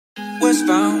as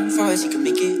far as he can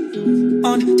make it.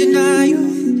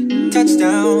 Undeniable.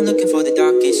 Touchdown, looking for the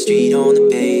darkest street on the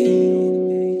bay.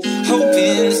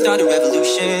 Hoping to start a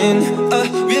revolution, a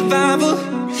revival.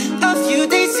 A few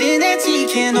days in and he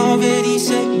can already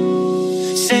say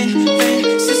San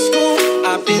Francisco,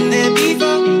 I've been there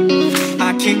before. I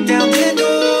kicked down the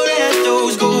door at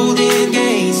those golden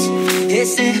gates.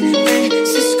 It's San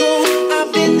Francisco,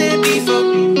 I've been there before.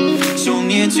 So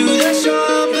near to the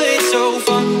shore, but so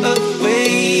far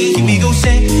away. Here we go,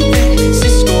 San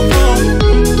Francisco,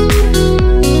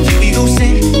 here we go,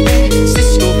 San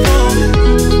Francisco,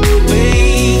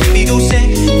 way. Here we go, San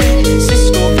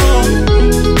Francisco,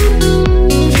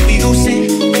 here we go, San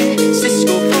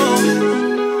Francisco,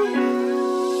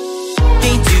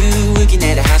 Hey, dude, working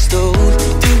at a hostel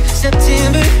through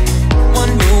September.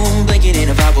 One room, blanket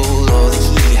and a Bible, all that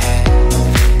he had.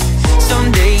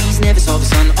 Some days never saw the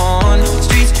sun on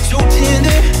streets so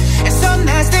tender, and some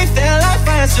nights they felt like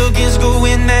fire, so kids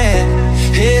going mad.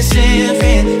 Hey, San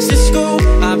Francisco,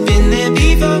 I've been there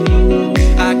before.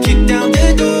 I kicked down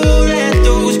the door at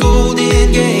those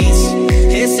golden gates.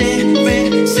 Hey, San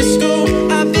Francisco,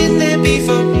 I've been there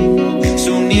before.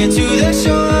 So near to the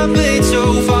shore, but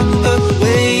so far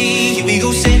away. Here we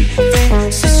go, San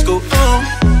Francisco,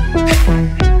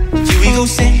 here we go,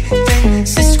 San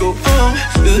Francisco,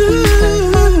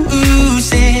 ooh,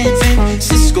 San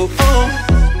Francisco,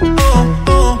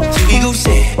 here we go,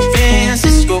 San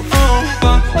Francisco, far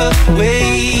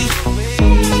away.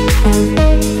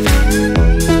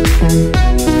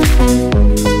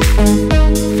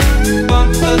 Far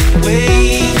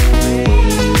away.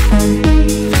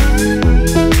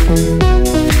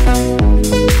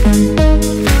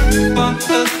 Far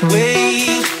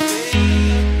away.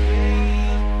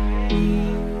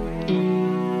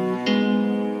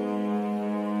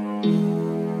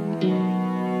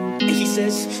 He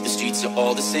says the streets are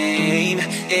all the same.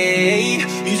 Hey,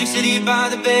 Music City by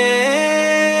the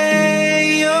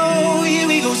bay. Oh, here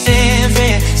we go, San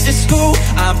Francisco.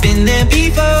 I've been there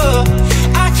before.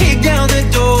 I kicked down the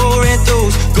door at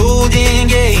those golden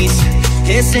gates.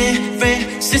 Hey, San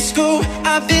Francisco,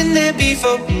 I've been there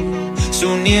before.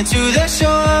 So near to the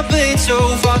shore, but so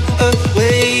far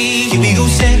away. Here we go,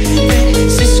 San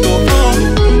Francisco.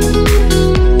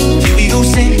 Here we go,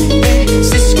 San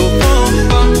Francisco.